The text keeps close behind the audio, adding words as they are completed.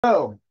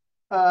So,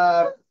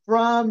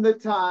 from the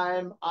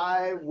time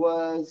I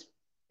was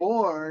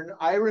born,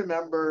 I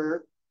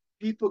remember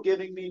people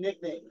giving me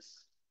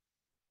nicknames,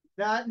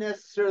 not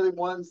necessarily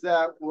ones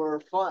that were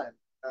fun.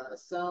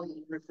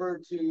 Some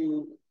referred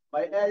to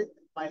my head,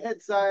 my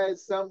head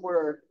size. Some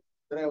were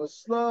that I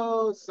was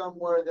slow. Some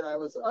were that I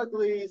was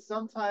ugly.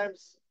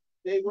 Sometimes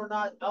they were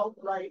not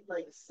outright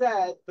like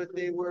said, but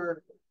they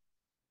were.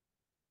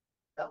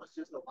 That was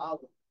just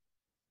allowed.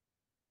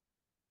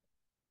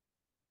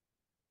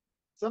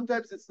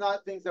 Sometimes it's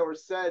not things that were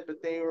said,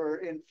 but they were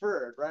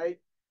inferred, right?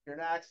 You're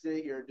an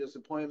accident, you're a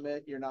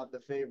disappointment, you're not the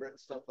favorite,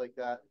 stuff like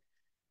that.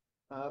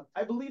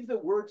 I believe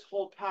that words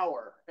hold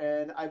power,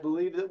 and I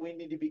believe that we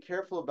need to be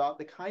careful about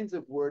the kinds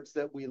of words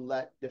that we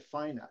let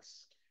define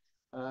us.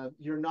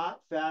 You're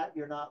not fat,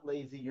 you're not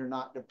lazy, you're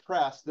not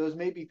depressed. Those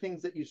may be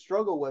things that you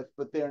struggle with,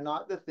 but they're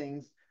not the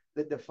things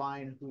that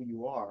define who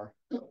you are.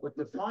 What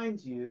define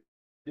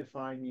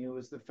you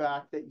is the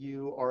fact that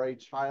you are a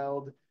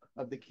child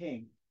of the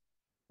King.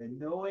 And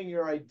knowing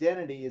your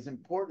identity is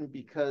important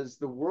because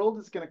the world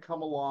is going to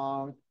come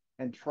along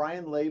and try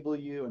and label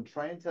you and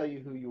try and tell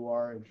you who you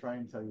are and try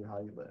and tell you how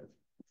you live.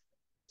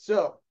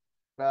 So,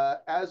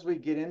 as we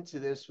get into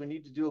this, we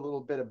need to do a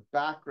little bit of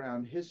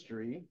background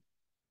history.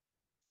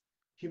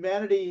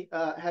 Humanity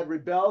had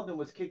rebelled and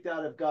was kicked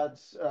out of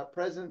God's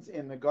presence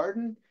in the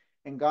garden,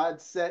 and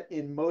God set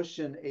in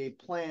motion a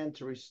plan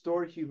to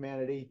restore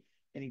humanity,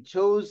 and he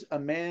chose a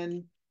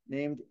man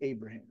named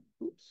Abraham.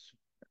 Oops.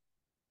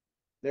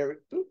 There,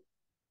 oops,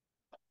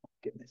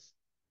 goodness.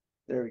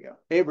 There we go.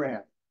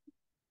 Abraham.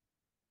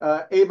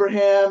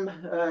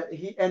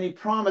 He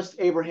promised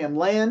Abraham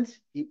land.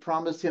 He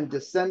promised him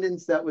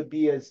descendants that would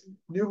be as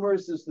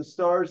numerous as the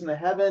stars in the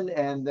heaven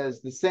and as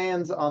the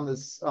sands on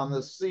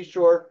the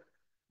seashore.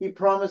 He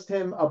promised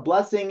him a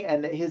blessing,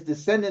 and that his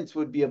descendants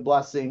would be a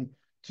blessing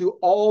to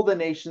all the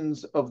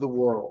nations of the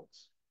world.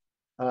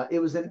 It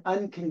was an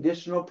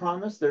unconditional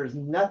promise. There's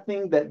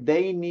nothing that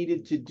they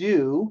needed to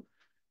do.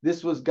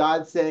 This was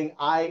God saying,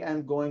 I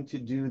am going to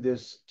do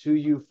this to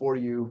you, for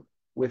you,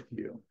 with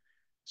you.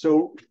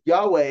 So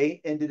Yahweh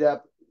ended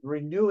up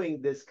renewing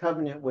this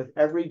covenant with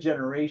every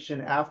generation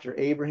after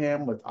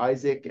Abraham, with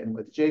Isaac, and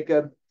with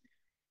Jacob.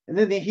 And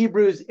then the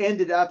Hebrews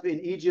ended up in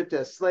Egypt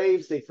as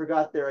slaves. They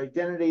forgot their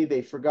identity,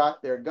 they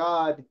forgot their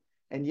God,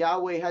 and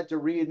Yahweh had to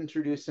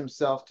reintroduce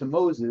himself to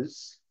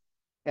Moses.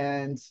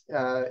 And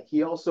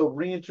he also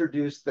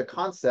reintroduced the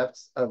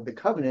concepts of the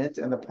covenant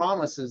and the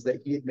promises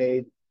that he had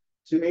made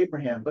to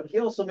Abraham. But he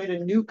also made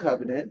a new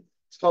covenant.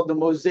 It's called the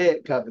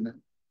Mosaic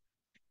covenant.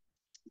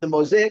 The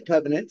Mosaic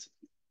covenant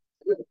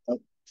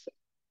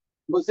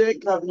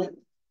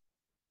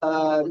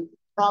uh,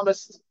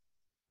 promised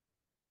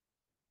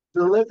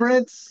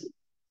deliverance.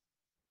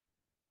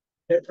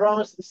 It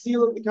promised the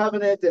seal of the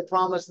covenant. It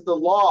promised the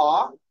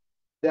law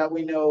that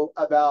we know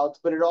about,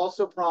 but it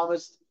also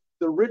promised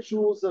the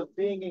rituals of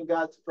being in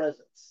God's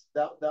presence.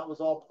 That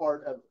was all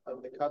part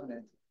of the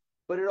covenant.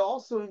 But it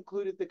also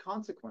included the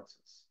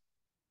consequences.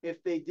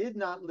 If they did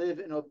not live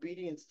in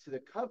obedience to the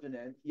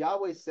covenant,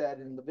 Yahweh said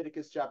in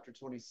Leviticus chapter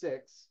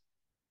 26,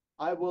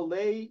 I will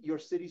lay your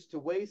cities to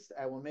waste.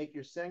 I will make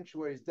your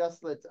sanctuaries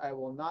desolate. I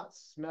will not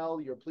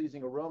smell your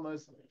pleasing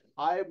aromas.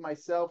 I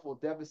myself will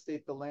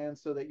devastate the land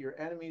so that your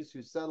enemies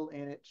who settle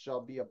in it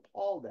shall be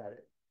appalled at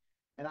it.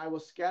 And I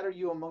will scatter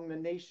you among the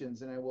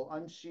nations, and I will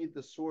unsheathe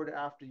the sword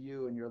after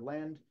you, and your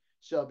land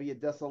shall be a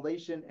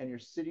desolation, and your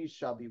cities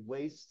shall be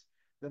waste.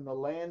 Then the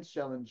land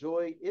shall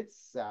enjoy its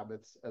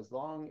Sabbaths as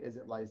long as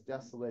it lies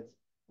desolate,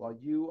 while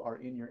you are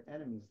in your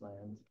enemy's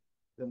land.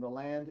 Then the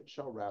land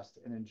shall rest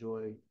and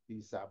enjoy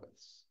these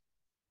Sabbaths.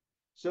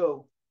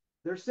 So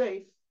they're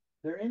safe,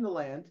 they're in the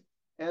land,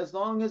 as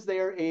long as they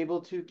are able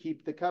to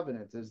keep the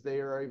covenant, as they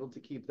are able to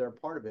keep their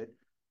part of it.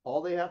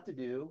 All they have to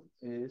do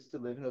is to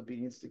live in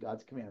obedience to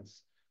God's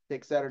commands.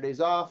 Take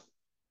Saturdays off,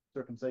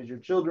 circumcise your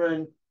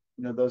children,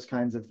 those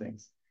kinds of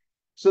things.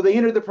 So they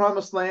entered the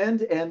promised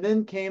land, and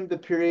then came the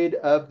period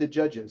of the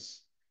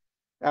judges.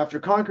 After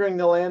conquering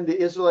the land, the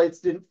Israelites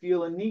didn't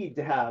feel a need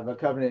to have a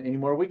covenant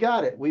anymore. We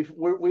got it. We've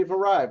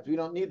arrived. We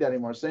don't need that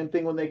anymore. Same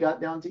thing when they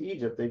got down to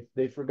Egypt.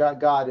 They forgot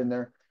God and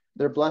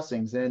their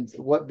blessings. And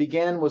what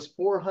began was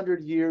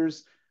 400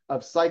 years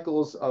of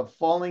cycles of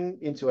falling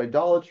into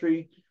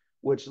idolatry,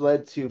 which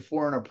led to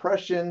foreign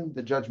oppression,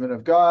 the judgment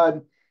of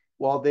God.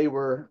 While they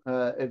were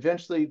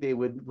eventually they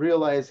would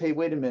realize, hey,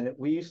 wait a minute,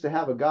 we used to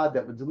have a God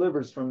that would deliver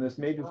us from this.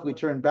 Maybe if we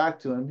turn back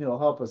to him, he'll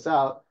help us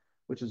out,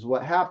 which is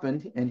what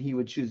happened. And he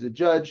would choose a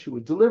judge who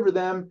would deliver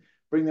them,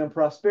 bring them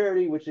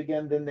prosperity, which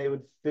again, then they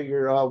would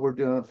figure, oh, we're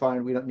doing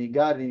fine. We don't need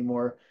God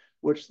anymore,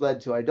 which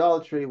led to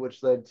idolatry,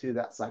 which led to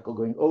that cycle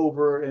going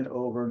over and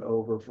over and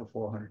over for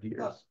 400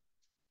 years.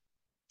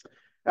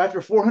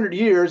 After 400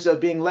 years of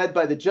being led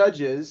by the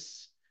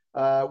judges,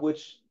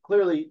 which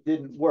clearly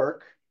didn't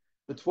work,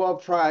 the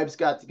 12 tribes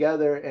got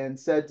together and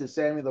said to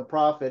Samuel the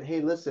prophet, hey,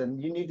 listen,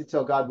 you need to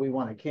tell God we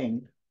want a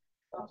king.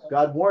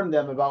 God warned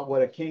them about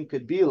what a king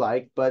could be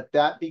like, but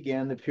that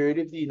began the period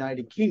of the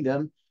United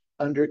Kingdom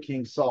under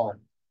King Saul.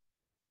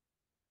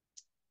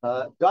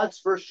 God's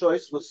first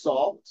choice was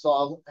Saul.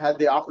 Saul had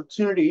the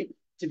opportunity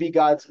to be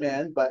God's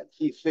man, but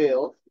he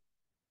failed.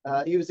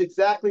 He was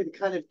exactly the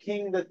kind of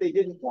king that they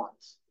didn't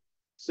want.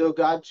 So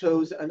God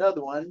chose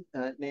another one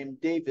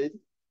named David.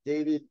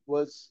 David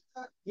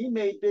he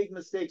made big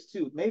mistakes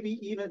too, maybe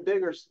even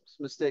bigger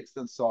mistakes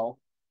than Saul.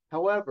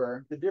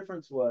 However, the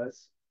difference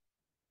was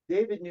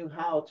David knew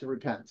how to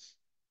repent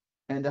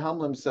and to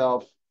humble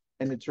himself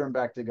and to turn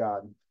back to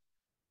God.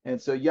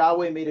 And so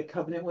Yahweh made a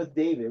covenant with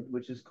David,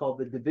 which is called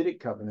the Davidic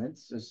covenant,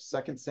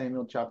 so 2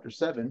 Samuel chapter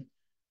 7,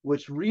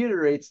 which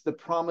reiterates the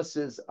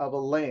promises of a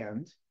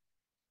land.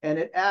 And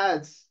it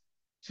adds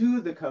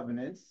to the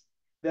covenant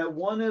that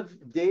one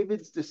of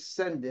David's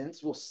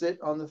descendants will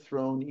sit on the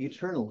throne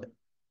eternally.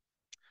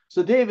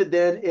 So David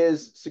then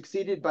is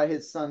succeeded by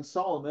his son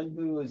Solomon,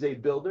 who is a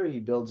builder. He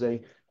builds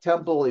a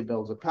temple, he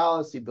builds a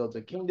palace, he builds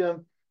a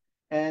kingdom,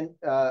 and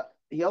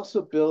he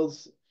also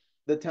builds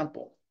the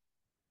temple.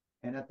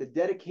 And at the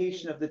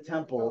dedication of the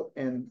temple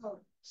in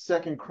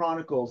 2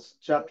 Chronicles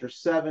chapter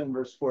 7,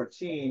 verse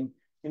 14,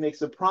 he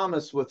makes a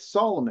promise with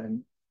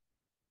Solomon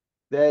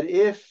that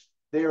if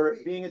they are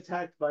being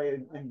attacked by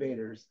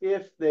invaders,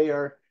 if they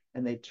are,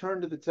 and they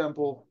turn to the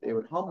temple, they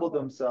would humble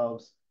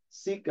themselves,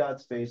 seek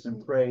God's face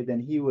and pray, then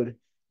he would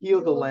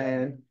heal the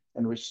land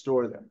and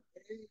restore them.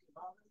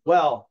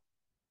 Well,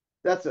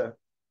 that's a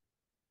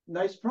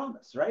nice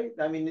promise, right?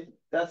 I mean,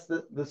 that's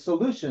the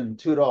solution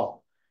to it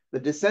all. The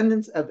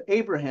descendants of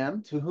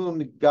Abraham, to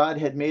whom God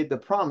had made the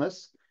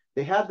promise,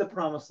 they had the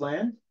promised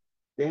land,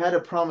 they had a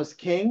promised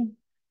king,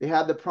 they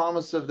had the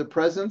promise of the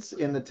presence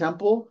in the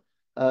temple,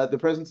 the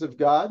presence of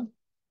God.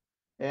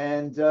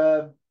 And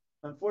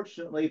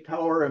unfortunately,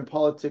 power and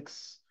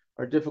politics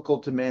are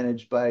difficult to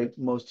manage by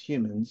most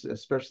humans,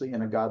 especially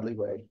in a godly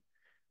way.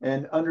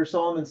 And under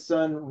Solomon's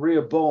son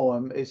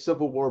Rehoboam, a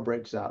civil war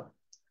breaks out,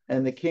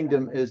 and the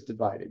kingdom is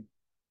divided.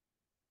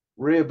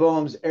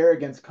 Rehoboam's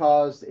arrogance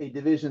caused a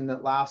division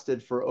that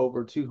lasted for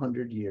over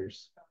 200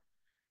 years.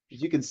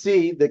 As you can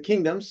see, the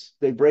kingdoms,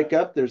 they break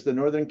up. There's the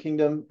northern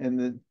kingdom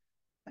and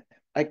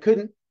I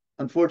couldn't,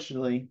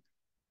 unfortunately,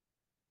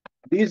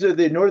 these are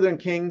the northern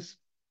kings,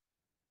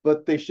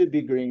 but they should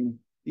be green.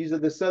 These are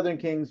the southern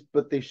kings,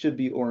 but they should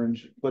be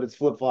orange, but it's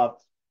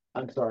flip-flopped.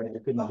 I'm sorry, I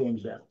couldn't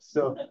change that.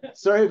 So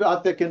sorry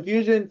about the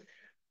confusion.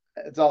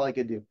 That's all I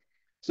could do.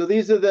 So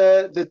these are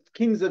the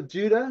kings of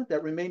Judah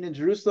that remained in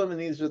Jerusalem, and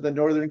these are the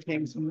northern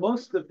kings.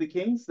 Most of the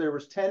kings, there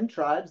was 10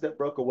 tribes that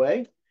broke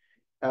away.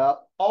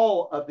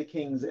 All of the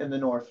kings in the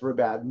north were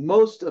bad.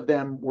 Most of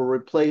them were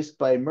replaced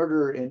by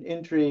murder and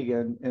intrigue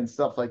and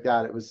stuff like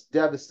that. It was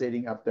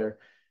devastating up there.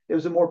 It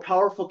was a more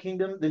powerful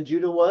kingdom than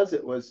Judah was.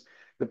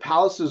 The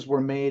palaces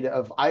were made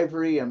of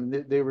ivory, and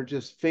they were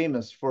just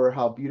famous for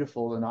how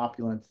beautiful and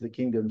opulent the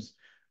kingdoms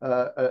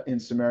in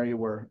Samaria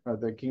were.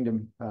 The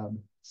kingdom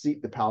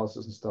seat, the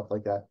palaces and stuff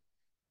like that.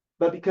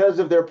 But because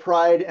of their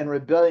pride and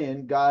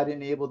rebellion, God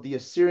enabled the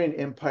Assyrian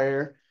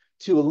Empire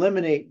to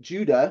eliminate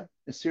Judah.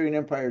 Assyrian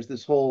Empire is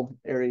this whole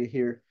area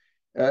here.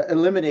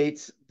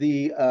 Eliminates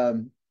the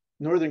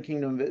northern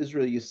kingdom of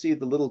Israel. You see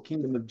the little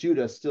kingdom of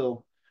Judah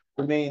still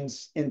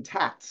remains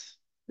intact.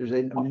 There's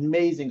an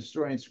amazing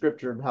story in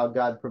scripture of how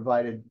God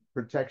provided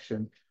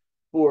protection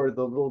for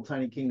the little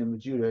tiny kingdom of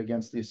Judah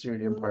against the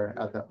Assyrian Empire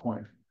at that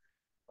point.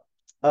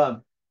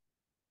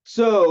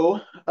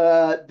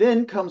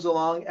 Then comes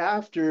along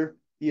after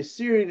the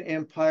Assyrian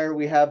Empire,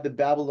 we have the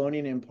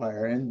Babylonian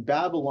Empire. And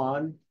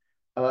Babylon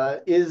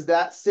is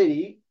that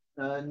city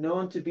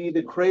known to be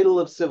the cradle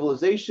of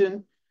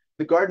civilization.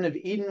 The Garden of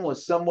Eden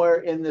was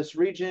somewhere in this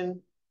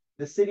region.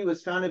 The city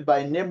was founded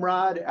by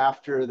Nimrod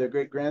after the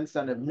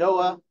great-grandson of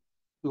Noah,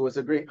 who was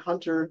a great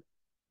hunter.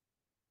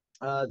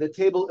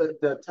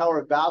 The Tower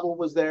of Babel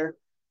was there.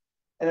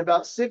 In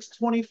about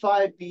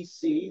 625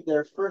 BC,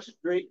 their first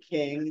great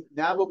king,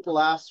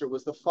 Nabopolassar,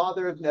 was the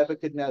father of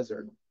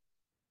Nebuchadnezzar.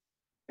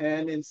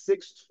 And in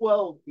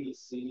 612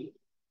 BC,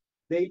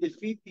 they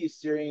defeat the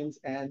Assyrians,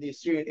 and the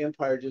Assyrian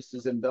Empire just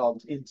is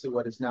enveloped into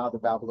what is now the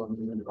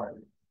Babylonian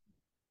Empire.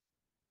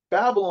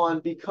 Babylon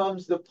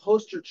becomes the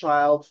poster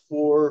child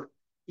for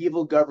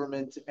evil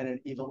government and an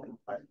evil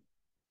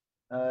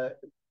empire.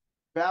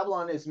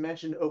 Babylon is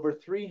mentioned over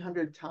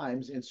 300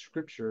 times in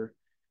scripture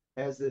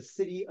as the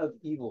city of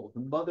evil,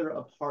 the mother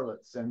of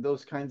harlots, and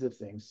those kinds of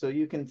things. So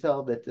you can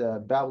tell that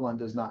Babylon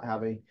does not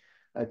have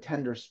a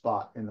tender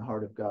spot in the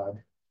heart of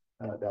God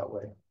that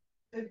way.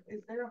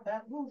 Is there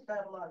who's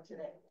Babylon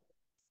today?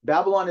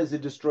 Babylon is a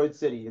destroyed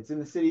city. It's in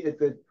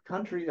the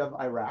country of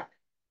Iraq,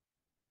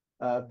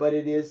 but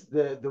it is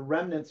the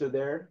remnants are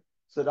there.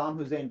 Saddam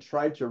Hussein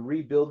tried to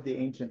rebuild the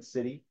ancient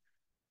city,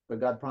 but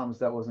God promised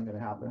that wasn't going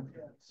to happen.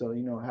 Yeah. So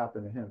you know what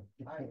happened to him.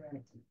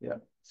 Yeah.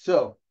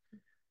 So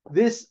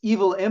this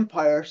evil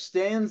empire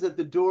stands at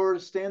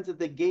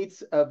the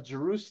gates of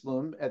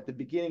Jerusalem at the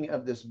beginning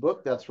of this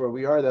book. That's where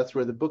we are. That's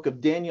where the book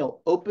of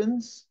Daniel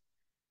opens.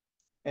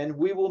 And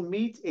we will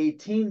meet a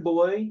teen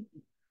boy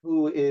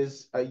who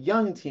is a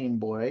young teen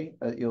boy,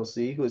 you'll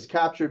see, who is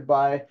captured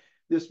by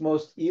this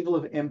most evil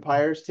of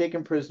empires,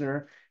 taken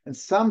prisoner, and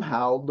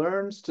somehow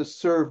learns to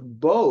serve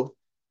both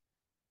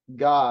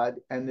God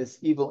and this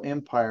evil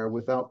empire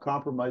without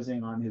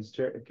compromising on his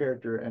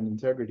character and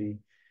integrity.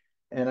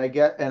 And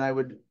I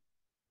would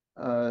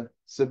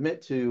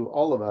submit to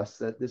all of us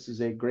that this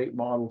is a great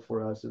model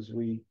for us as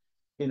we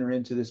enter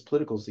into this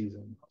political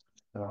season,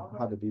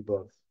 how to be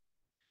both.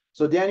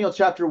 So Daniel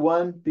chapter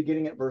 1,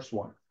 beginning at verse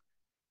 1.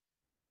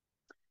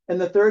 In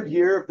the third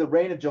year of the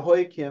reign of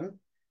Jehoiakim,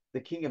 the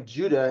king of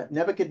Judah,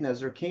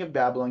 Nebuchadnezzar, king of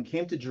Babylon,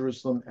 came to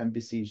Jerusalem and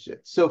besieged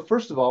it. So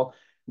first of all,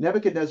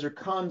 Nebuchadnezzar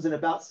comes in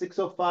about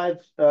 605,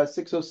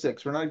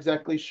 606. We're not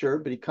exactly sure,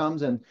 but he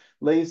comes and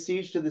lays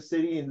siege to the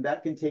city, and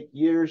that can take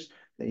years.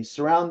 They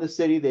surround the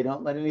city. They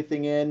don't let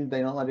anything in.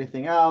 They don't let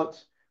anything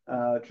out,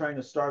 trying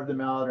to starve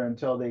them out or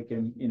until they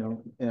can,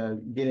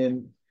 get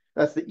in.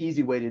 That's the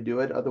easy way to do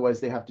it. Otherwise,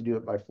 they have to do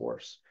it by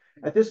force.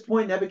 At this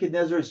point,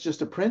 Nebuchadnezzar is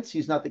just a prince.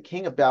 He's not the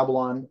king of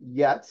Babylon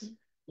yet.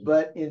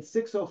 But in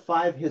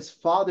 605, his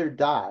father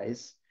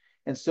dies.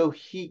 And so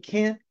he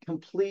can't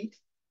complete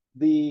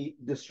the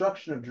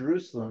destruction of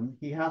Jerusalem.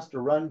 He has to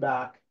run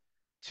back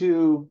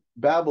to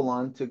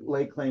Babylon to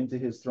lay claim to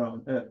his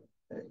throne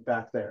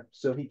back there.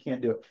 So he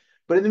can't do it.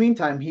 But in the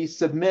meantime, he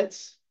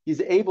submits,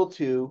 he's able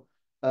to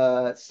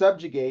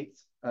subjugate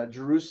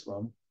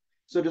Jerusalem.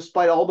 So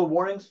despite all the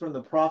warnings from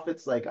the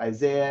prophets like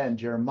Isaiah and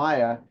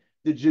Jeremiah,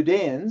 the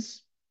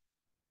Judeans,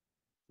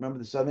 remember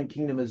the southern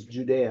kingdom is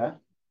Judea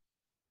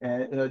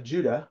and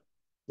Judah,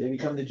 they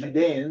become the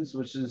Judeans,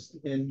 which is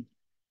in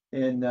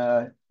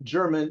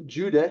German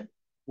Judah,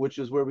 which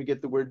is where we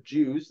get the word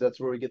Jews. That's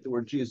where we get the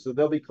word Jews. So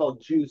they'll be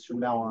called Jews from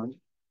now on.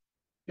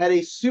 Had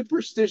a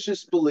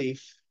superstitious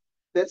belief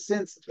that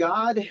since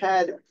God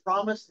had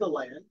promised the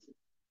land,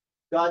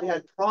 God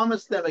had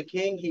promised them a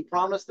king, he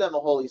promised them a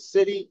holy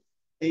city,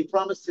 he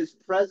promised his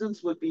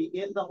presence would be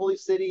in the holy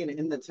city and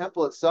in the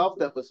temple itself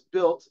that was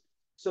built.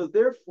 So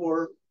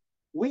therefore,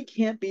 we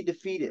can't be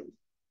defeated.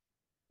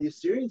 The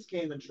Assyrians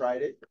came and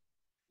tried it.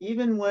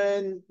 Even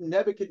when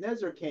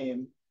Nebuchadnezzar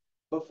came,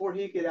 before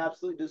he could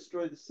absolutely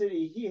destroy the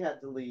city, he had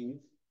to leave.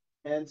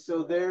 And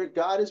so there,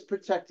 God is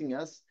protecting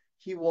us.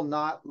 He will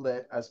not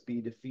let us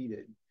be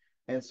defeated.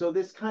 And so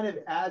this kind of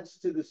adds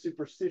to the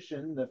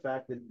superstition, the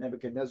fact that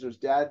Nebuchadnezzar's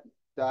dad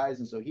dies,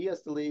 and so he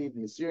has to leave.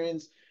 The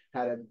Assyrians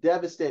had a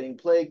devastating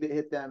plague that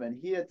hit them, and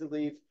he had to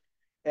leave.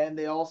 And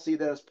they all see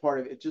that as part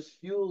of it. It just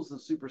fuels the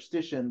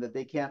superstition that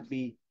they can't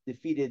be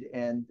defeated,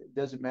 and it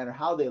doesn't matter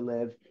how they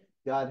live.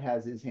 God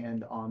has his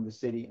hand on the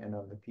city and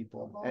on the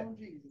people.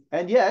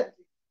 And yet,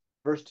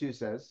 verse 2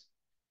 says,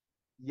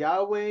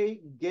 Yahweh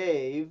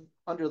gave,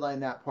 underline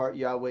that part,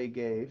 Yahweh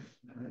gave.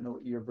 I don't know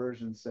what your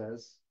version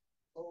says.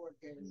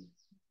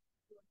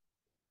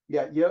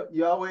 Yeah,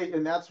 Yahweh,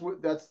 and that's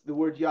the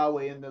word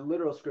Yahweh in the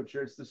literal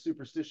scripture. It's the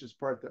superstitious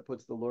part that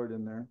puts the Lord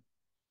in there.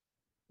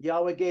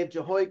 Yahweh gave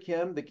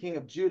Jehoiakim, the king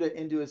of Judah,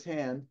 into his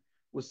hand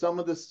with some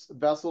of the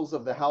vessels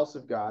of the house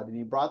of God, and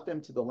he brought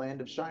them to the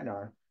land of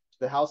Shinar, to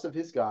the house of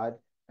his God,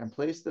 and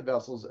placed the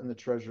vessels in the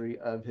treasury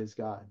of his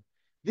God.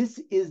 This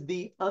is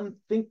the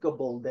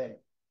unthinkable day.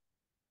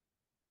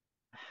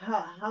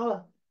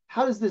 How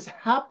does this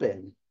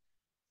happen?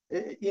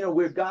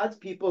 We're God's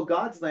people,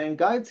 God's land,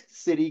 God's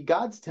city,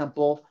 God's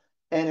temple,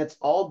 and it's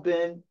all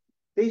been,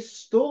 they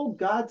stole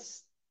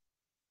God's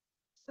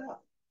stuff,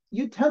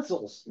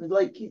 utensils.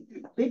 Like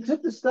they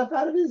took the stuff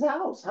out of his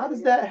house. How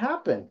does that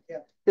happen?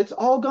 Yeah. It's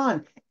all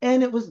gone.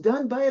 And it was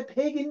done by a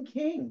pagan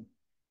king.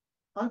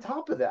 On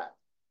top of that,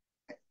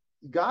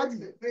 God's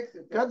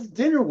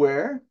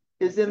dinnerware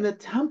is in the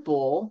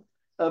temple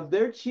of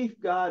their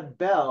chief god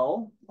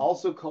Bel,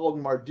 also called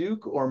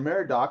Marduk or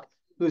Merodach,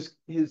 who's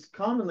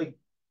commonly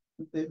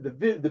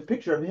the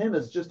picture of him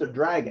is just a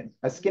dragon,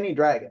 a skinny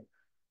dragon.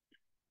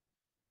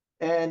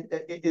 And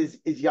is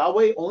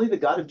Yahweh only the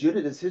God of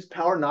Judah? Does his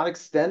power not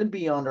extend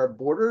beyond our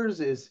borders?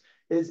 Is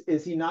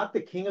he not the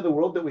king of the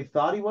world that we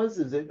thought he was?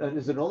 Is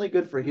it only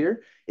good for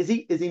here? Is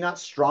he not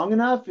strong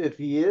enough if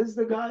he is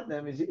the God? I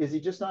mean, is he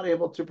just not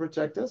able to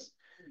protect us?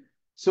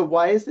 So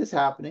why is this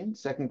happening?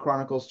 2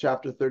 Chronicles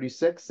chapter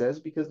 36 says,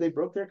 because they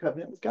broke their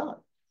covenant with God.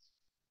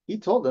 He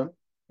told them,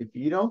 if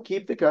you don't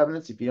keep the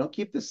covenants, if you don't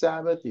keep the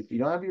Sabbath, if you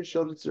don't have your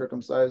children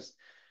circumcised,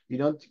 you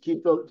don't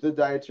keep the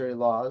dietary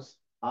laws,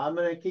 I'm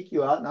going to kick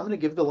you out and I'm going to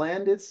give the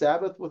land its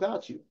Sabbath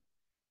without you.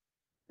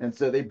 And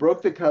so they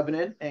broke the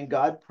covenant, and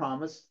God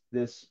promised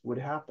this would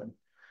happen.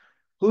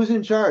 Who's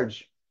in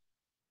charge?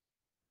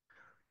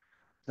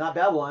 It's not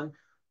Babylon.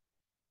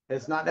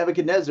 It's not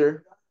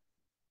Nebuchadnezzar.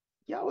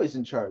 Yahweh's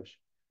in charge.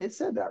 It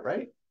said that,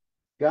 right?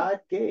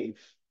 God gave.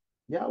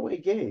 Yahweh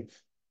gave.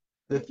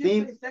 The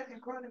theme. 2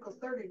 Chronicles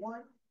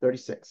 31.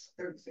 36.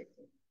 36.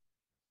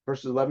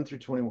 Verses 11 through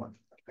 21.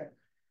 Okay.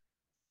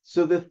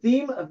 So the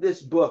theme of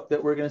this book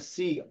that we're going to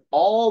see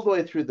all the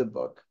way through the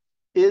book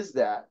is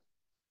that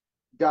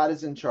God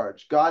is in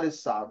charge. God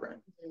is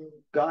sovereign.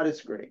 God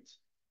is great.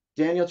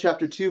 Daniel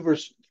chapter 2,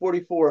 verse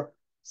 44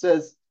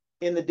 says,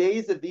 in the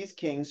days of these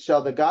kings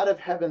shall the God of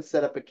heaven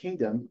set up a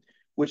kingdom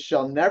which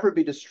shall never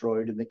be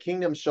destroyed, and the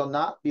kingdom shall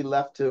not be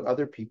left to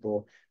other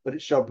people, but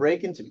it shall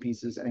break into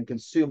pieces and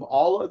consume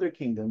all other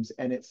kingdoms,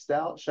 and it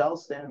shall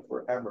stand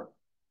forever.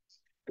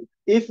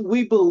 If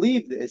we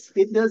believe this,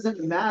 it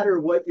doesn't matter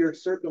what your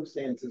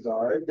circumstances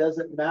are. It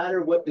doesn't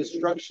matter what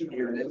destruction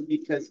you're in,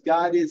 because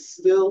God is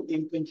still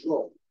in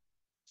control.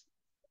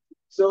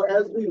 So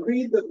as we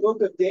read the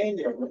book of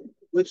Daniel,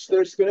 which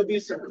there's going to be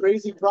some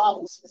crazy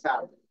prophecies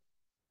happening,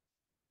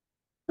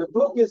 the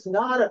book is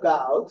not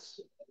about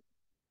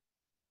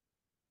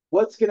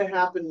what's going to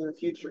happen in the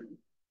future.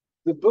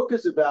 The book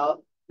is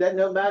about that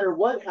no matter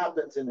what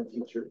happens in the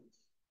future,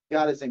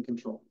 God is in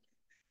control.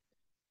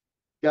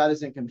 God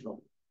is in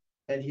control.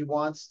 And he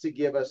wants to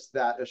give us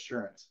that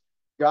assurance.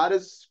 God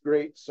is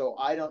great, so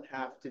I don't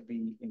have to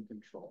be in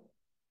control.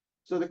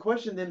 So the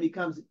question then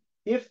becomes,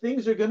 if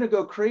things are going to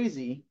go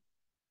crazy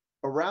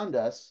around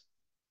us,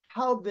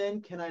 how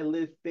then can I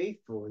live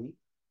faithfully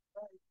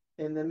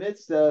in the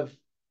midst of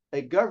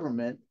a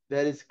government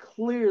that is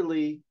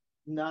clearly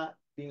not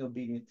being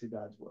obedient to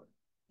God's word?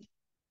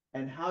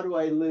 And how do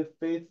I live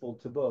faithful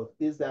to both?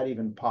 Is that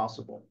even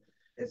possible?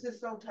 This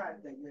is so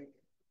tight that you.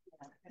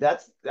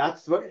 That's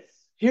what.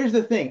 Here's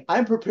the thing.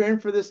 I'm preparing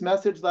for this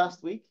message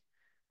last week,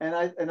 and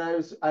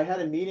I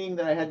had a meeting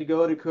that I had to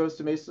go to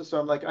Costa Mesa, so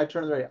I'm like, I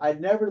turned the radio. I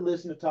never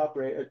listen to talk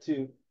radio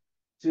to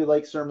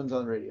like sermons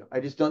on the radio. I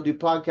just don't do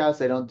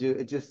podcasts. I don't do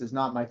it. Just is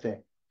not my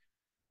thing.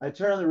 I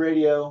turn on the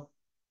radio,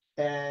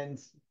 and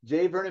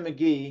J. Vernon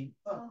McGee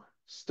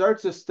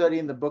starts a study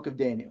in the book of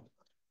Daniel.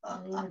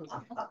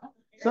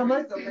 So I'm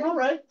like, all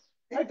right,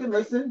 I can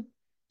listen.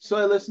 So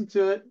I listened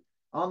to it.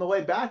 On the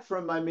way back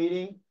from my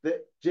meeting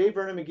that J.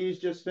 Vernon McGee's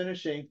just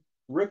finishing,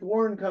 Rick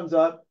Warren comes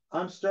up.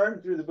 I'm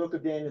starting through the book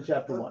of Daniel,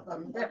 chapter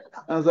 1.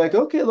 I was like,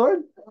 okay,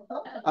 Lord,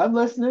 I'm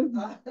listening.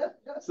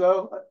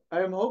 So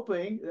I'm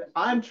hoping,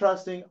 I'm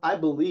trusting, I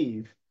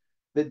believe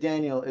that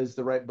Daniel is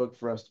the right book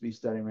for us to be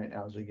studying right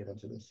now as we get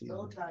into this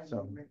season.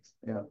 So,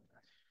 yeah.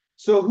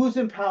 So who's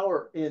in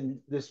power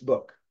in this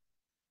book?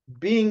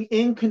 Being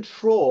in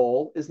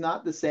control is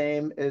not the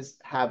same as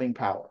having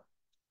power.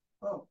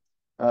 Oh.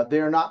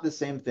 They are not the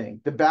same thing.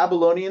 The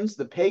Babylonians,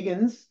 the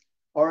pagans,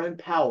 are in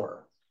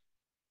power,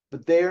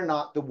 but they are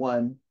not the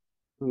one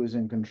who is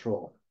in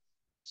control.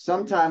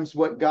 Sometimes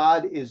what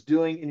God is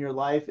doing in your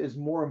life is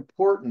more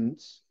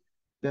important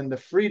than the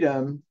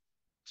freedom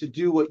to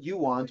do what you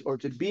want or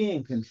to be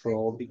in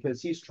control,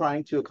 because he's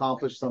trying to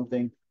accomplish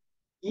something.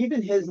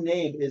 Even his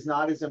name is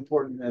not as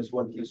important as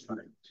what he's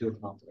trying to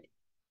accomplish.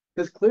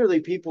 Because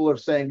clearly people are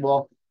saying,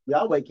 well,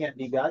 Yahweh can't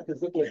be God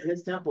because look at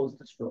his temple is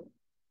destroyed.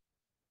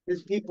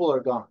 His people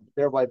are gone.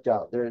 They're wiped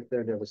out. They're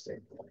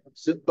devastated.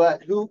 So,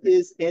 but who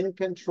is in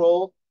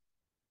control?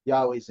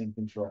 Yahweh's in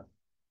control.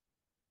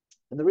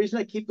 And the reason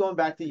I keep going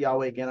back to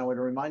Yahweh again, I want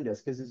to remind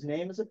us, because his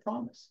name is a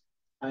promise.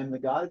 I am the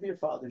God of your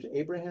fathers,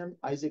 Abraham,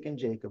 Isaac, and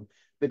Jacob,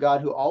 the God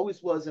who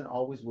always was and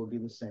always will be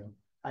the same.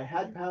 I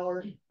had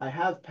power, I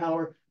have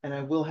power, and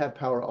I will have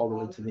power all the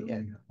way to the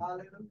end.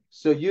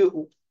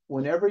 So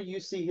whenever you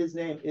see his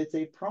name, it's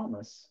a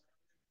promise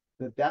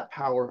that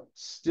power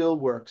still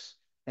works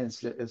and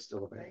is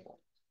still available.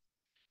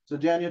 So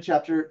Daniel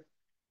chapter,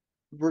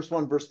 verse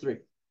 1, verse 3.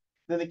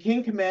 Then the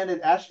king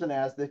commanded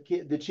Ashpenaz,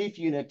 the chief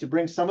eunuch, to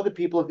bring some of the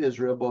people of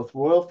Israel, both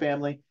royal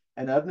family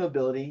and of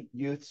nobility,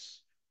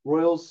 youths,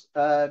 royals.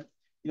 They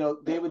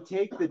would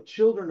take the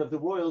children of the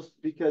royals,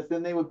 because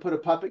then they would put a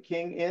puppet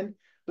king in,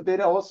 but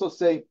they'd also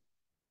say,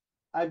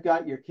 I've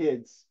got your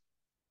kids.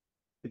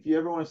 If you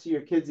ever want to see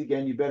your kids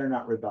again, you better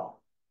not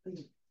rebel.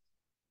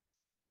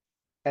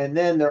 And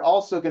then they're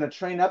also going to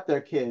train up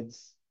their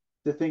kids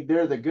to think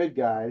they're the good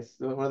guys.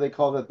 What do they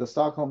call that? The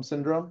Stockholm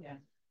syndrome? Yeah.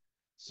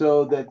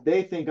 So that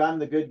they think I'm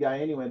the good guy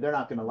anyway. They're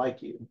not going to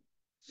like you.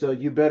 So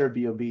you better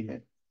be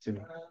obedient to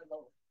me.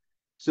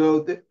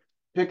 So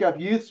pick up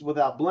youths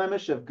without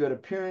blemish, of good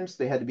appearance.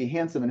 They had to be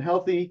handsome and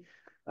healthy,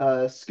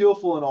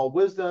 skillful in all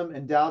wisdom,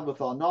 endowed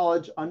with all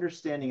knowledge,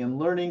 understanding and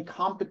learning,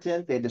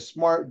 competent. They had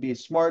to be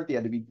smart. They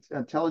had to be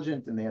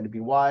intelligent, and they had to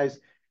be wise,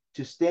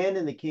 to stand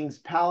in the king's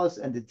palace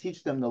and to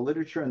teach them the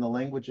literature and the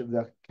language of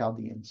the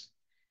Chaldeans.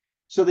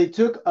 So they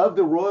took of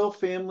the royal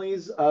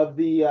families, of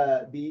the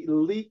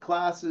elite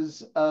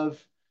classes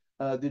of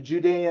the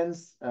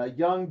Judeans,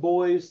 young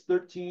boys,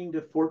 13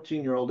 to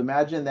 14-year-old.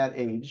 Imagine that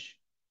age.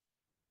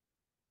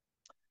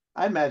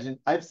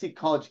 I've seen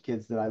college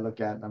kids that I look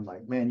at and I'm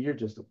like, man, you're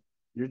just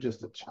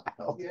a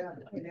child. Yeah,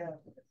 yeah.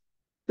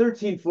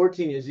 13,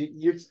 14 years,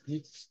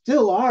 you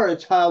still are a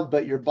child,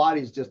 but your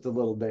body's just a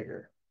little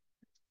bigger.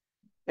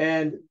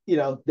 And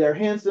they're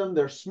handsome,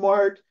 they're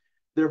smart,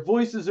 their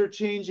voices are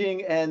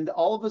changing, and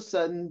all of a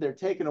sudden they're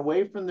taken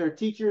away from their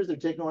teachers, they're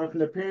taken away from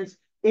their parents,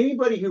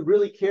 anybody who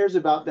really cares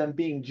about them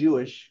being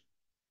Jewish,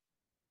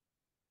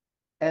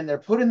 and they're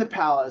put in the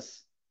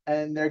palace,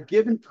 and they're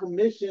given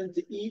permission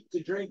to eat,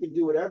 to drink, and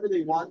do whatever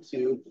they want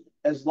to,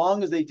 as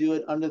long as they do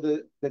it under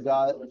the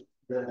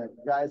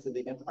guise of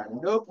the empire.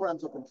 No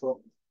parental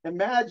control.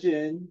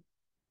 Imagine,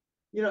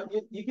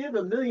 you give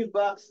 $1 million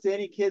to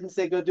any kid and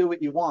say, go do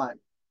what you want.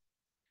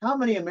 How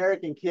many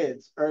American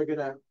kids are going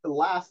to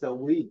last a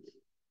week?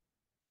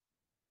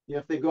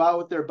 If they go out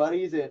with their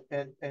buddies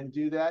and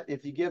do that,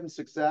 if you give them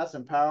success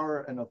and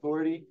power and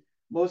authority,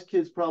 most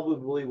kids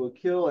probably will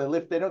kill. And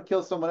if they don't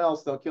kill someone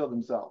else, they'll kill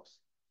themselves.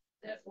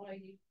 That's why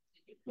you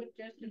put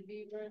Justin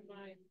Bieber in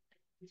mine.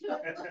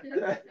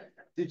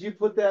 Did you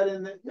put that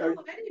in the? No,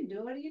 I didn't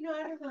do it. You know,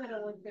 I don't know how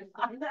to look this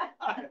thing.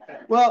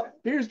 Well,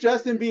 here's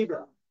Justin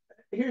Bieber.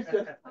 Here's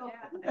the,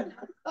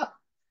 Oh,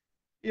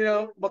 you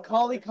know,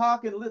 Macaulay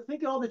Culkin.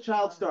 Think of all the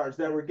child stars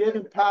that were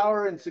given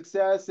power and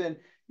success and,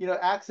 you know,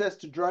 access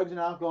to drugs and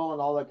alcohol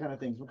and all that kind of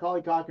things.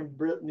 Macaulay Culkin,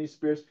 Britney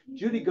Spears,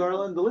 Judy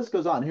Garland. The list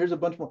goes on. Here's a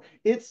bunch more.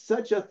 It's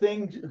such a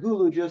thing.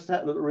 Hulu just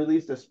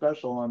released a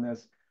special on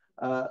this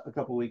a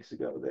couple weeks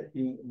ago. That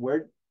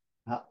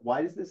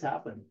why does this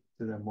happen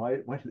to them?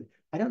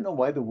 I don't know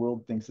why the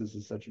world thinks this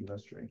is such a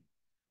mystery.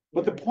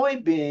 But the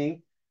point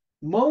being,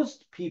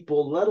 most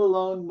people, let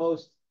alone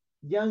most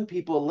young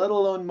people, let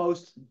alone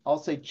most, I'll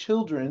say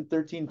children,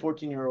 13,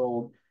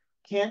 14-year-old,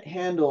 can't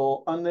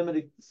handle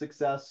unlimited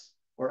success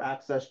or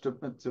access to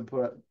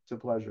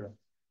pleasure.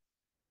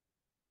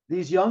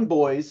 These young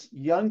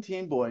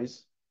teen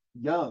boys,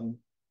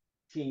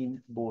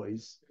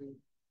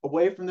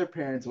 away from their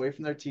parents, away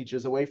from their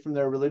teachers, away from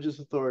their religious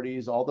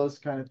authorities, all those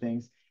kind of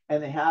things,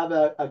 and they have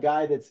a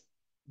guy that's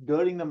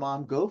goading them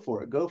on, go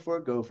for it, go for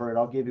it, go for it.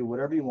 I'll give you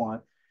whatever you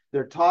want.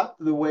 They're taught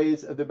the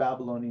ways of the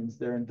Babylonians.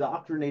 They're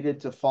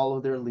indoctrinated to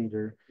follow their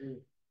leader.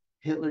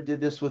 Hitler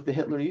did this with the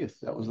Hitler Youth.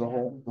 That was the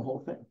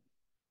whole thing.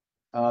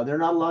 They're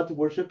not allowed to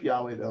worship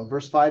Yahweh, though.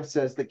 Verse 5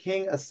 says, the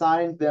king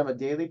assigned them a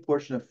daily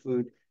portion of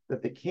food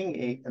that the king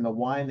ate and the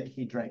wine that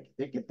he drank.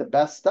 They get the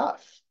best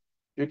stuff.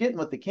 You're getting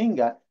what the king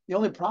got. The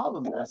only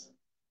problem is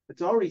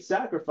it's already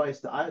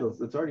sacrificed to idols.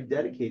 It's already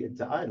dedicated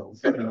to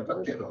idols in the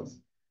first place.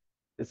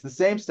 It's the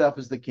same stuff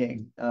as the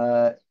king.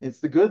 It's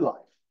the good life.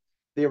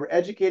 They were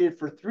educated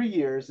for 3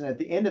 years, and at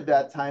the end of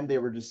that time, they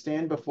were to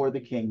stand before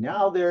the king.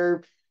 Now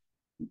they're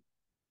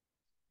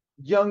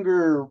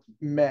younger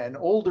men,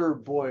 older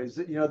boys.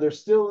 You know, they're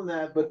still in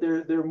that, but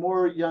they're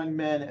more young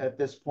men at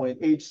this point,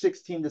 age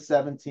 16 to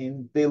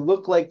 17. They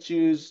look like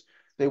Jews,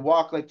 they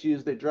walk like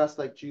Jews, they dress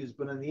like Jews,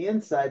 but on the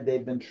inside,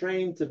 they've been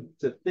trained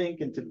to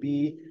think and to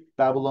be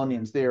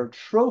Babylonians. They are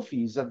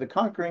trophies of the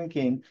conquering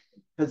king,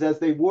 because as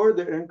they were,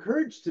 they're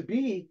encouraged to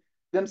be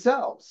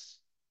themselves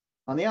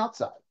on the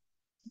outside.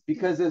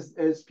 Because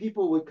as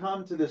people would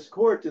come to this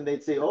court and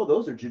they'd say, oh,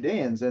 those are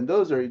Judeans and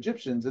those are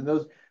Egyptians and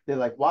those, they're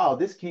like, wow,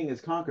 this king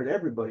has conquered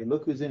everybody.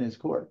 Look who's in his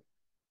court.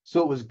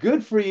 So it was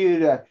good for you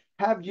to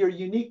have your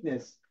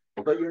uniqueness,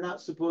 but you're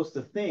not supposed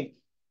to think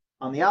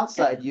on the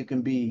outside you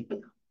can be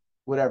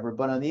whatever,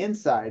 but on the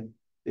inside,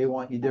 they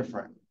want you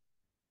different.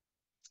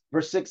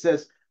 Verse 6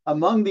 says,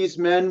 among these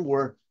men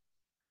were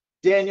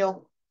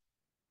Daniel,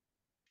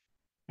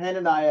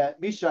 Hananiah,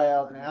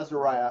 Mishael, and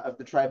Azariah of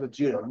the tribe of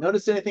Judah.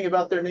 Notice anything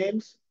about their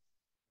names?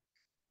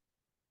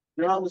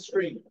 They're on the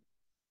screen.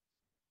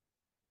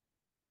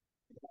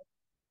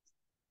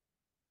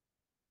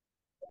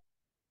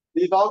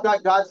 They've all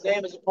got God's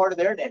name as a part of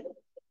their name.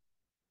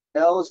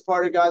 El is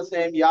part of God's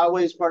name.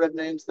 Yahweh is part of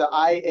names. The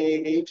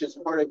IAH is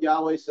part of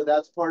Yahweh, so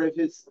that's part of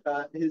his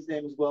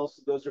name as well.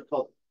 So those are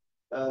called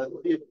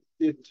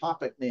the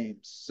topic names.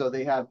 So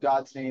they have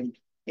God's name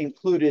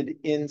included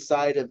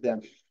inside of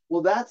them.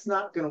 Well, that's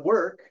not going to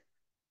work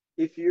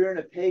if you're in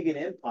a pagan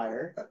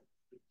empire.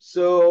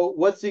 So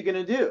what's he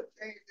going to do?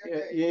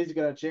 He's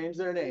going to change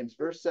their names.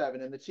 Verse 7,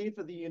 and the chief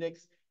of the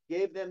eunuchs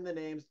gave them the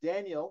names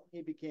Daniel.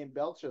 He became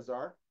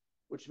Belshazzar,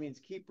 which means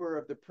keeper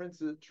of the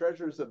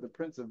treasures of the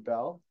prince of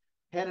Bel.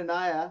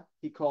 Hananiah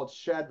he called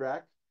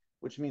Shadrach,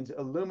 which means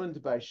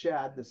illumined by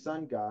Shad, the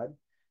sun god.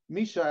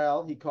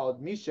 Mishael he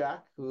called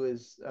Meshach,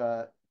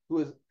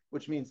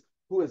 which means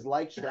who is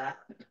like Shach,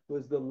 who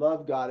is the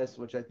love goddess,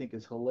 which I think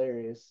is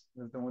hilarious.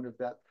 I wonder if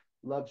that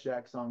Love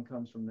Shack song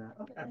comes from that.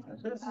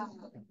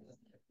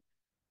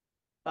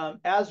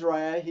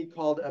 Azariah he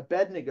called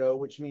Abednego,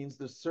 which means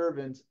the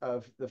servant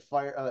of the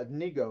fire,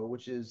 Nego,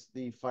 which is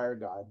the fire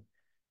god.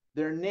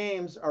 Their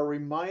names are a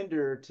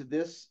reminder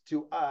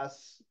to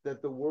us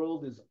that the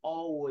world is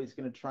always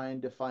going to try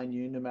and define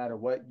you no matter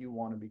what you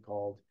want to be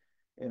called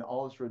in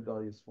all its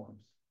rebellious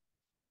forms.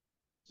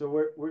 So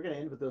we're going to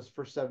end with those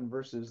first 7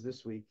 verses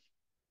this week.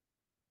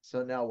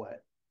 So now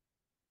what?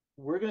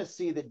 We're going to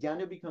see that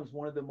Daniel becomes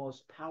one of the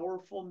most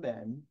powerful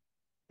men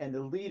and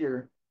a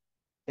leader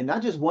in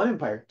not just one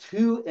empire,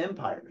 2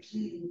 empires,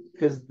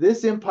 because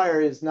this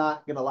empire is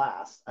not going to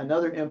last.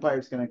 Another empire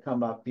is going to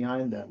come up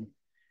behind them.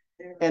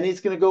 And he's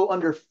going to go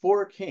under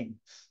 4 kings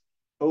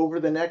over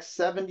the next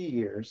 70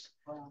 years.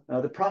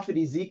 The prophet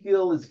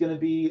Ezekiel is going to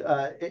be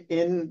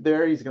in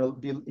there.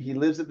 He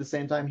lives at the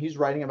same time. He's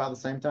writing about the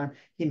same time.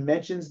 He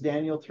mentions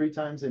Daniel 3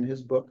 times in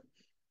his book.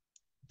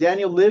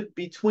 Daniel lived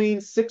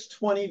between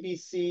 620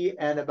 BC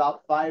and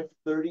about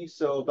 530,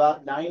 so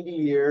about 90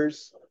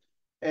 years,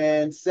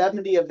 and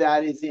 70 of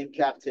that is in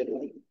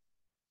captivity.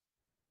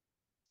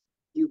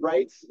 He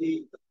writes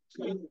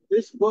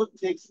this book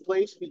takes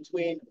place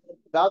between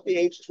about the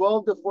age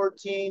 12 to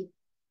 14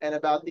 and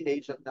about the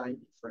age of 90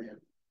 for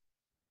him.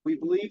 We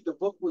believe the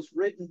book was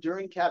written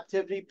during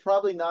captivity,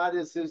 probably not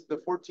as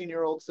the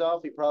 14-year-old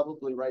self. He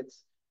probably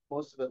writes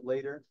most of it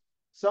later.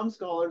 Some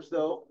scholars,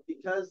 though,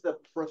 because the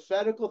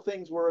prophetical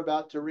things we're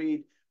about to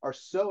read are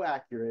so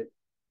accurate,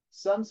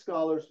 Some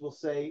scholars will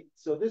say,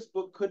 so this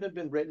book couldn't have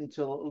been written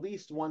till at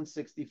least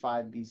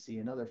 165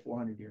 BC, another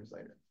 400 years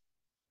later,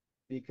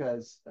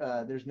 because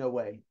there's no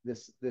way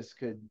this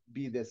could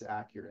be this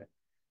accurate.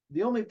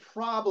 The only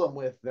problem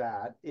with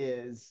that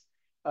is,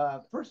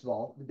 first of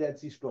all, the Dead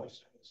Sea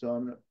Scrolls. So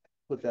I'm going to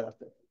put that up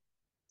there.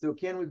 So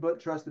can we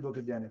trust the book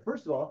of Daniel?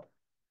 First of all,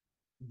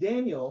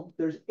 Daniel,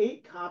 there's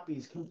 8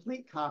 copies,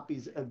 complete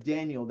copies of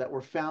Daniel that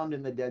were found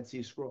in the Dead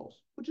Sea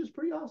Scrolls, which is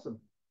pretty awesome.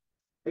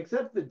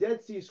 Except the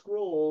Dead Sea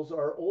Scrolls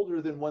are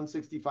older than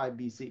 165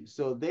 BC.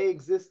 So they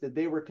existed.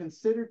 They were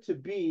considered to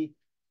be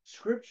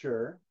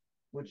scripture,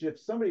 which if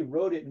somebody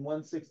wrote it in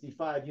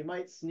 165, you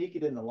might sneak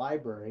it in the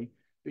library,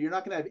 but you're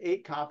not going to have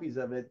 8 copies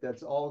of it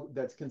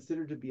that's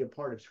considered to be a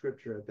part of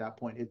scripture at that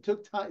point. It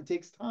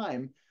takes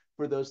time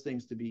for those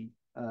things to be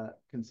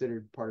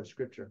considered part of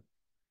scripture.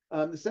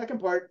 The second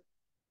part,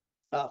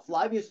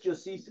 Flavius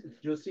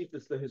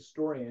Josephus, the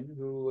historian,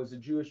 who was a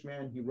Jewish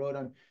man, he wrote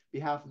on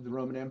behalf of the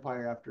Roman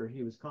Empire after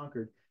he was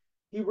conquered.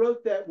 He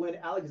wrote that when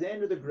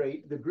Alexander the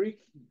Great, the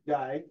Greek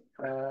guy,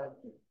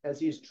 as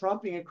he's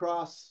trumping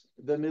across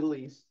the Middle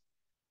East,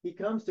 he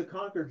comes to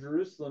conquer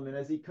Jerusalem, and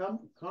as he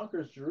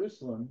conquers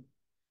Jerusalem,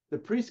 the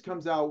priest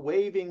comes out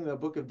waving the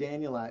book of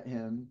Daniel at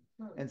him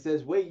and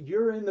says, wait,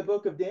 you're in the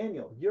book of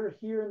Daniel. You're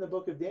here in the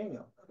book of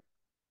Daniel.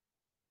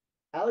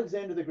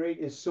 Alexander the Great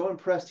is so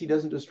impressed he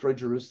doesn't destroy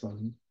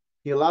Jerusalem.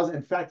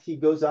 In fact, he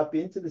goes up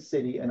into the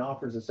city and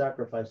offers a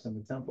sacrifice in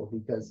the temple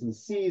because he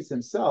sees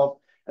himself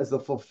as the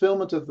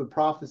fulfillment of the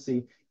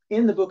prophecy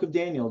in the book of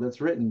Daniel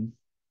that's written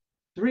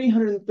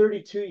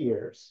 332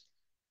 years.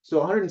 So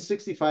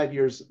 165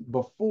 years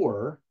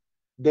before,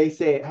 they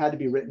say it had to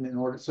be written in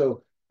order.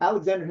 So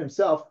Alexander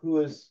himself,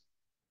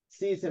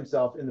 sees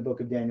himself in the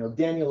book of Daniel.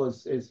 Daniel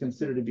is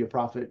considered to be a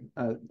prophet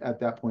at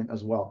that point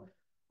as well.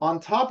 On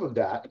top of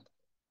that,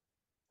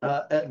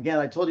 again,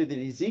 I told you that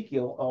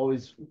Ezekiel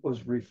always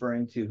was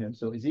referring to him.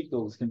 So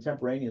Ezekiel was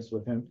contemporaneous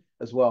with him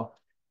as well.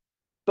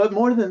 But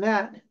more than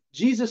that,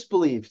 Jesus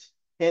believed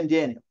in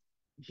Daniel.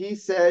 He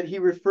said, he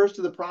refers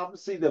to the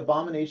prophecy, the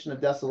abomination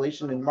of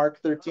desolation in Mark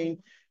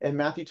 13 and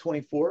Matthew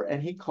 24.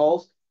 And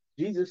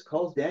Jesus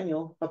calls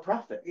Daniel a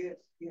prophet. Yes,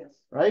 yes.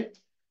 Right?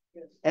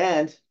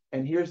 Yes.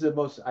 And here's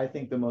I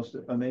think the most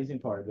amazing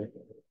part of it.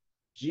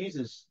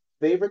 Jesus'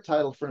 favorite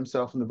title for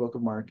himself in the book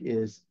of Mark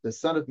is the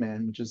Son of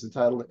Man, which is the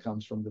title that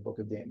comes from the book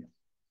of Daniel.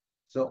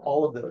 So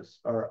all of those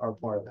are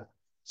part of that.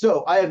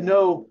 So I have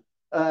no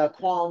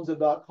qualms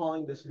about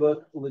calling this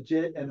book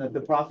legit, and that the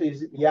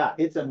prophecies, yeah,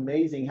 it's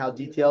amazing how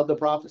detailed the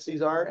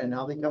prophecies are and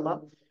how they come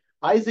up.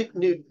 Isaac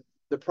Newton,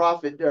 the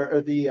prophet,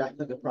 or the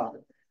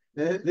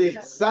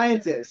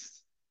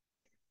scientist,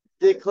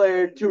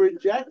 declared to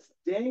reject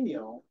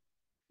Daniel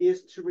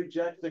is to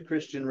reject the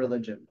Christian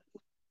religion. A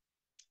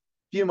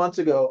few months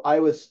ago, I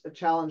was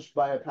challenged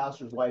by a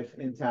pastor's wife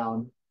in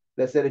town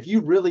that said, if you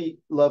really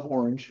love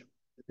orange,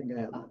 I think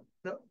I have,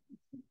 no,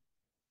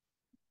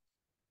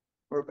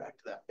 we're back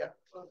to that, yeah.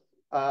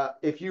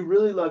 If you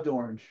really loved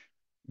orange,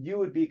 you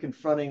would be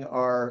confronting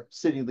our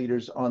city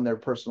leaders on their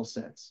personal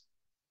sins.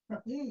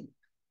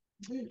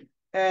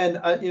 And,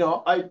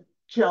 I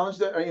challenged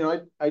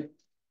that, I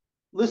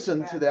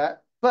listened to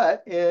that,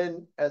 but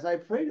as I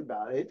prayed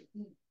about it,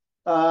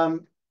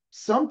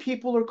 some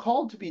people are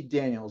called to be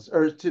Daniels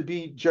or to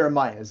be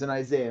Jeremiahs and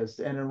Isaiahs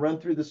and run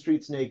through the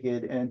streets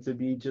naked and to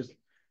be just,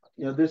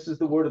 this is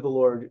the word of the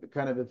Lord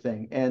kind of a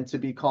thing, and to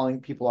be calling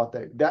people out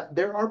there. That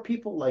there are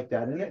people like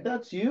that, and if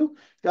that's you,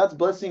 God's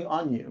blessing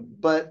on you.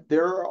 But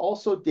there are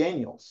also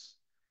Daniels.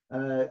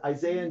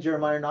 Isaiah and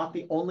Jeremiah are not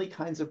the only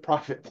kinds of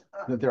prophet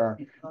that there are.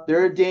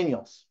 There are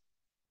Daniels,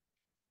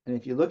 and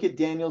if you look at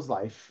Daniel's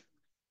life,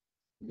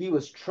 he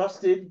was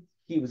trusted.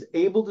 He was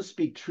able to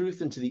speak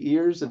truth into the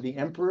ears of the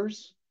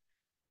emperors,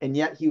 and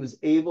yet he was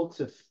able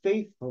to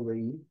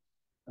faithfully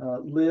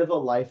live a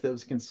life that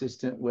was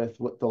consistent with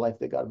what the life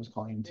that God was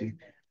calling him to.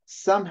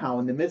 Somehow,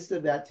 in the midst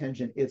of that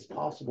tension, it's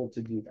possible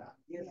to do that.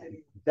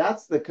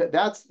 That's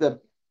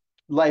the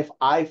life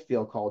I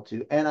feel called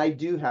to, and I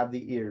do have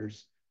the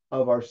ears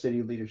of our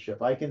city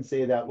leadership. I can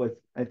say that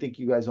I think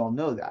you guys all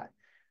know that.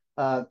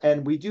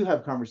 And we do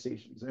have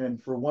conversations.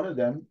 And for one of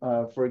them,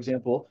 for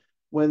example,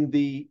 when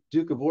the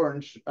Duke of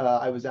Orange,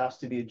 I was asked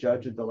to be a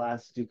judge at the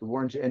last Duke of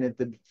Orange, and at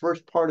the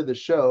first part of the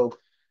show,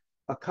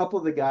 a couple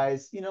of the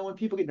guys, when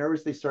people get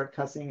nervous, they start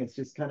cussing. It's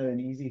just kind of an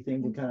easy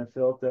thing to kind of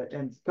feel that.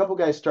 And a couple of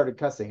guys started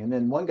cussing, and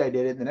then one guy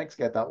did it, and the next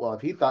guy thought, well,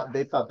 if they thought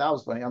that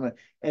was funny,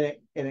 and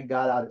it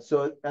got out.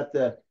 So at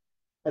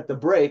the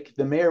break,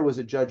 the mayor was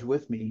a judge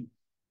with me,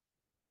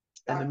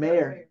 and the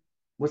mayor,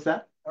 what's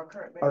that?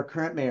 Our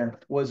current mayor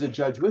was a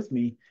judge with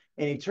me,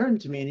 and he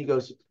turned to me and he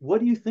goes,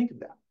 "What do you think of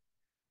that?"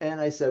 And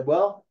I said,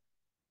 "Well,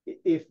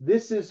 if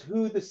this is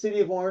who the city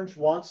of Orange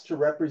wants to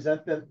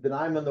represent them, then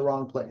I'm in the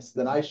wrong place.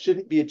 Then I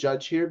shouldn't be a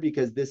judge here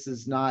because this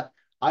is not,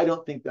 I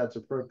don't think that's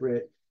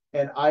appropriate.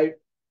 But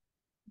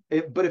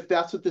if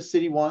that's what the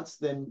city wants,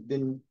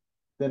 then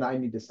I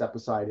need to step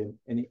aside."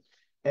 And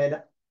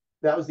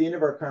that was the end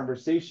of our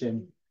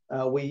conversation.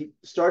 We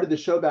started the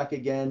show back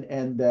again,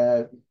 and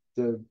the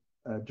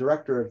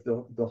director of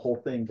the whole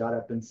thing got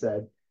up and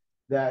said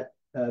that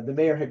the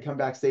mayor had come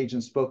backstage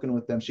and spoken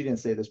with them. She didn't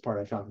say this part.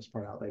 I found this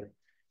part out later.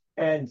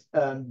 And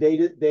they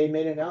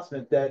made an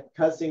announcement that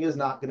cussing is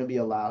not going to be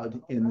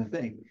allowed in the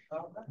thing.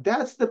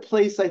 That's the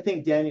place I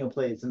think Daniel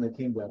plays in the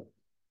kingdom.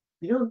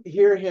 You don't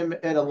hear him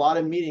at a lot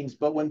of meetings,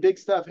 but when big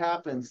stuff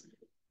happens,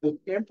 the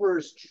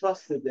emperors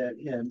trusted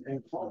him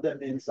and called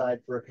them inside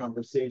for a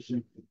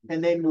conversation,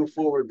 and they move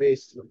forward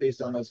based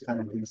on those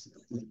kind of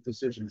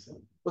decisions.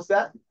 What's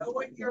that?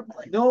 Knowing your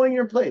place. Knowing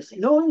your place,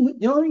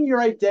 knowing your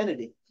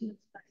identity.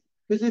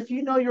 Because if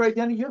you know your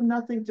identity, you have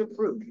nothing to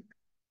prove,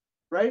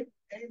 right?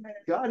 Amen.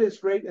 God is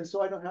great, and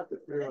so I don't have to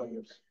prove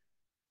others.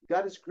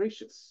 God is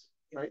gracious,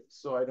 right?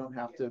 So I don't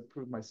have to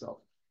prove myself.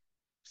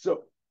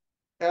 So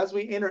as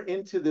we enter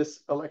into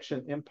this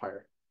election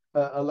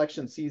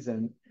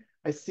season,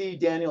 I see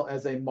Daniel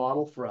as a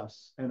model for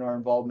us in our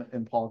involvement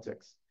in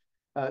politics.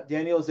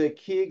 Daniel is a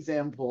key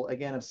example,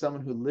 again, of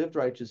someone who lived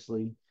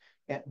righteously,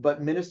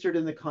 but ministered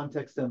in the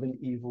context of an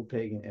evil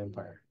pagan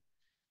empire.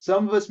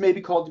 Some of us may be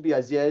called to be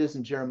Isaiahs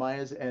and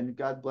Jeremiahs, and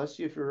God bless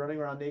you if you're running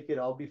around naked,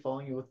 I'll be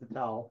following you with the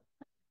towel.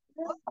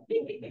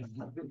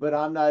 But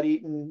I'm not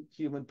eating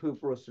human poop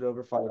roasted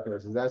over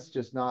fireplaces. That's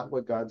just not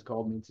what God's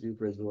called me to do,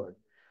 praise the Lord.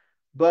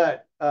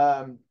 But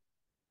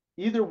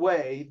either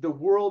way, the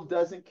world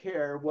doesn't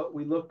care what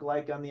we look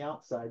like on the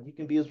outside. You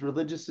can be as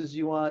religious as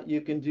you want.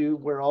 You can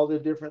wear all the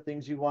different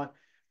things you want.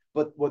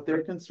 But what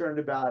they're concerned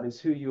about is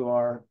who you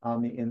are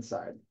on the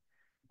inside.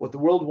 What the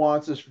world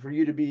wants is for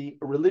you to be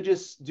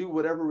religious, do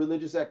whatever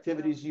religious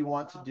activities you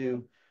want to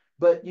do,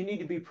 but you need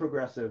to be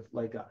progressive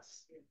like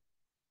us.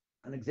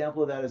 An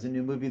example of that is a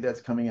new movie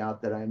that's coming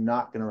out that I'm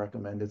not going to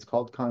recommend. It's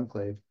called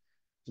Conclave.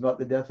 It's about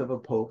the death of a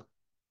pope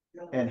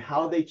and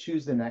how they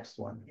choose the next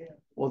one.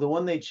 Well, the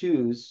one they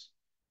choose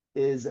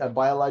is a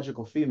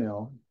biological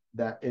female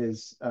that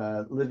is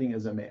living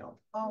as a male.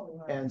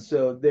 And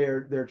so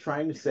they're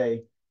trying to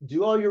say,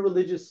 do all your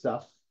religious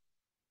stuff,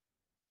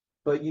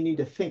 but you need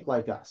to think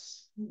like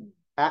us,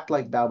 act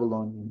like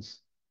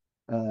Babylonians,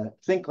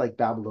 think like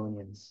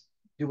Babylonians,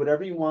 do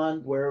whatever you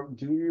want,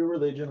 do your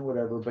religion,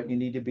 whatever, but you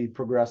need to be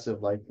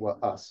progressive like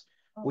us.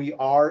 We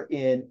are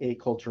in a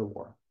culture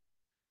war.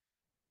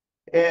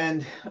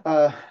 And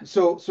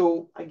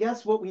so I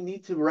guess what we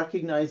need to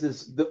recognize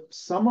is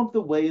some of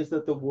the ways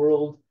that the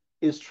world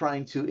is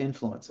trying to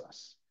influence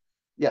us.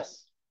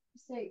 Yes.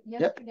 Say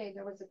yesterday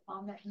there was a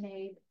comment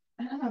made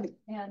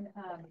and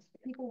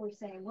people were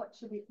saying, what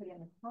should we put in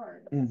the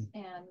cards?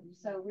 And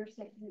so we're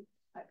saying,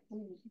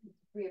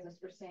 three of us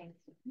were saying,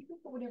 you can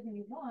put whatever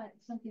you want,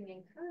 something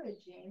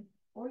encouraging,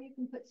 or you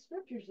can put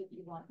scriptures if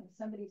you want. And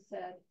somebody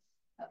said,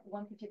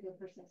 one particular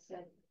person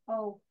said,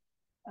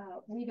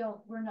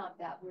 we're not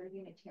that, we're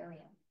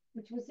Unitarian,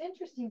 which was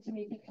interesting to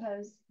me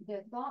because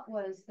the thought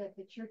was that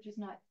the church is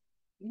not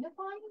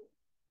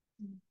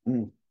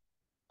unifying.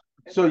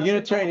 So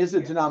Unitarian is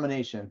a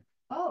denomination.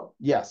 Oh.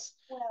 Yes.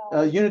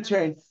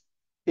 Unitarian,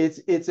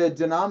 it's a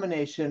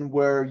denomination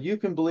where you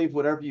can believe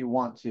whatever you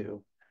want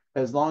to,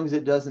 as long as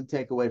it doesn't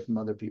take away from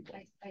other people.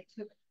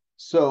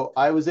 So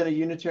I was in a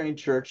Unitarian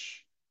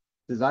church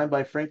designed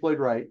by Frank Lloyd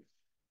Wright,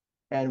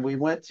 and we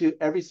went to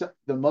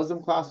the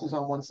Muslim class was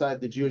on one side,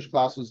 the Jewish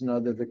class was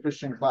another, the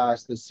Christian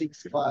class, the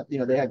Sikhs class,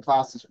 they had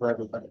classes for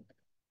everybody.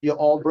 You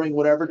all bring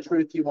whatever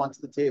truth you want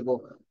to the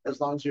table, as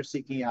long as you're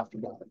seeking after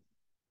God.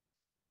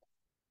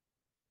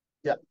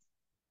 Yeah.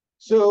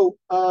 So,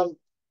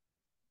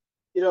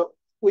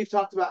 we've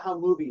talked about how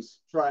movies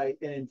try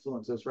and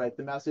influence us, right?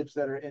 The message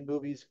that are in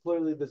movies,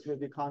 clearly this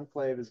movie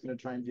Conclave is going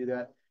to try and do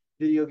that.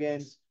 Video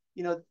games,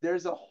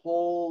 there's a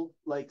whole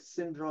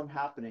syndrome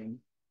happening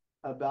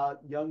about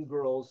young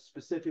girls,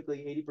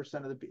 specifically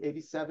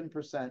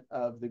 87%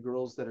 of the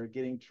girls that are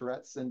getting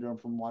Tourette's syndrome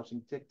from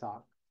watching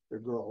TikTok, they're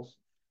girls.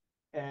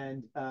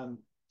 And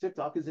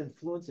TikTok is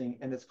influencing,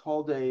 and it's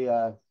called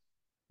a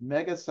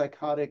mega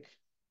psychotic.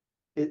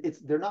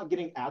 They're not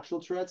getting actual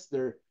Tourette's.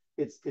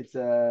 It's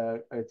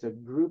a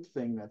group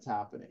thing that's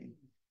happening,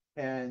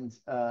 and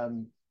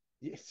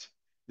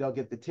they'll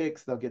get the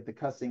tics, they'll get the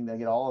cussing, they'll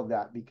get all of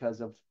that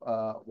because of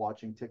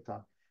watching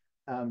TikTok.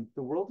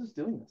 The world is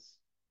doing this.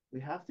 We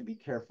have to be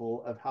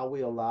careful of how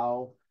we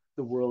allow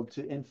the world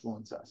to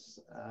influence us.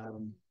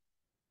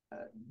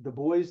 The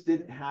boys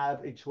didn't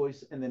have a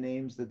choice in the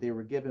names that they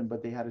were given,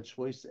 but they had a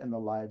choice in the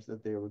lives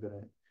that they were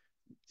going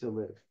to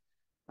live.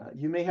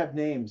 You may have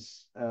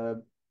names.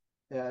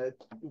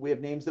 We have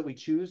names that we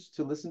choose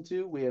to listen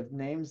to. We have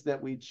names that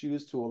we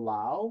choose to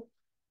allow,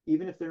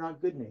 even if they're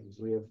not good names.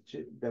 We have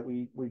that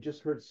we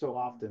just heard so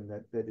often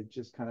that it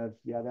just kind of,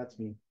 yeah, that's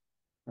me.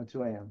 That's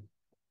who I am.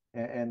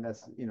 And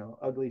that's,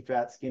 ugly,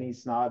 fat, skinny,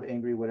 snob,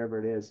 angry, whatever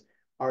it is.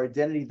 Our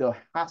identity, though,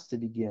 has to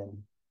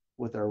begin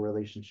with our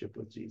relationship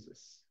with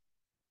Jesus.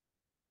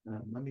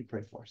 Let me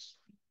pray for us.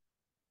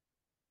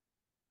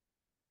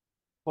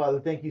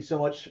 Father, thank you so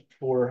much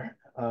for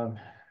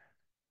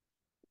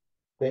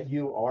that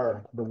you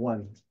are the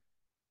one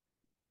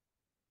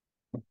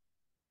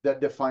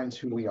that defines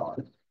who we are.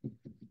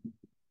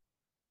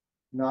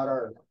 Not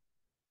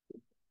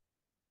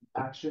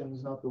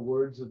actions, not the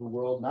words of the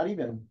world, not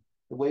even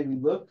the way we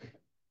look,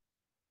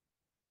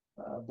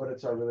 but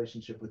it's our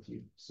relationship with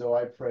you. So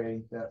I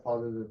pray that,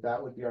 Father,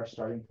 that would be our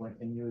starting point,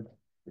 and you would,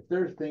 if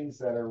there are things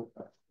that are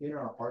in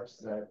our hearts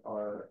that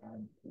are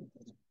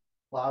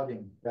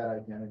clouding that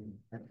identity,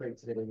 I pray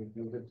today would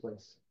be a good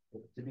place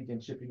to begin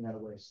chipping that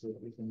away so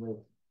that we can live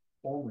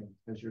only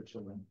as your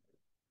children.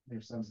 In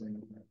your son's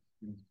name.